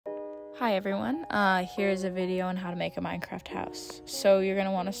Hi everyone, here's a video on how to make a Minecraft house. So you're going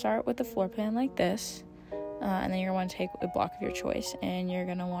to want to start with the floor plan like this, and then you're going to want to take a block of your choice, and you're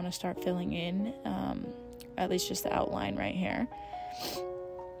going to want to start filling in at least just the outline right here.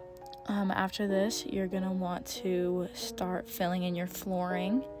 After this, you're going to want to start filling in your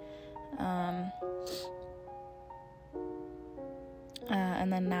flooring,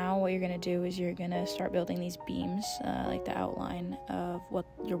 and then now what you're going to do is you're going to start building these beams, like the outline of what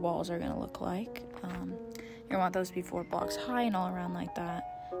your walls are going to look like. You're going to want those to be 4 blocks high and all around like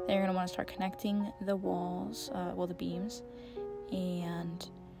that. Then you're going to want to start connecting the walls, the beams, and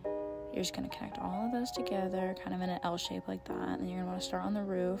you're just going to connect all of those together, kind of in an L shape like that. And then you're going to want to start on the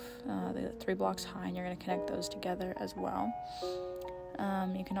roof, the 3 blocks high, and you're going to connect those together as well.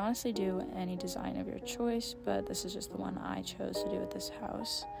 You can honestly do any design of your choice, but this is just the one I chose to do with this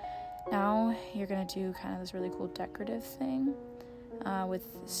house. Now you're going to do kind of this really cool decorative thing with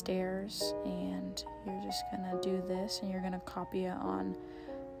stairs, and you're just going to do this, and you're going to copy it on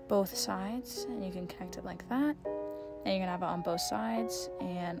both sides, and you can connect it like that. And you're going to have it on both sides,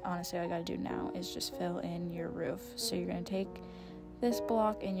 and honestly all you got to do now is just fill in your roof. So you're going to take this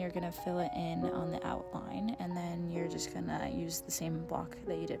block and you're going to fill it in on the outline, and then you're just going to use the same block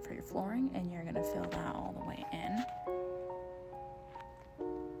that you did for your flooring, and you're going to fill that all the way in.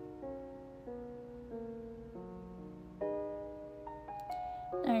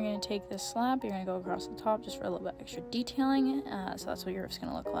 Now you're going to take this slab, you're going to go across the top just for a little bit extra detailing, so that's what your roof's going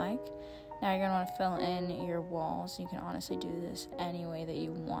to look like. Now you're going to want to fill in your walls. You can honestly do this any way that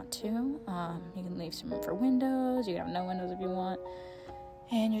you want to. You can leave some room for windows, you can have no windows if you want.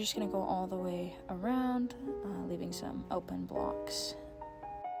 And you're just going to go all the way around, leaving some open blocks.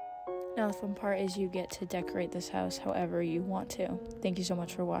 Now the fun part is you get to decorate this house however you want to. Thank you so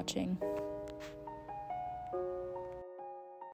much for watching.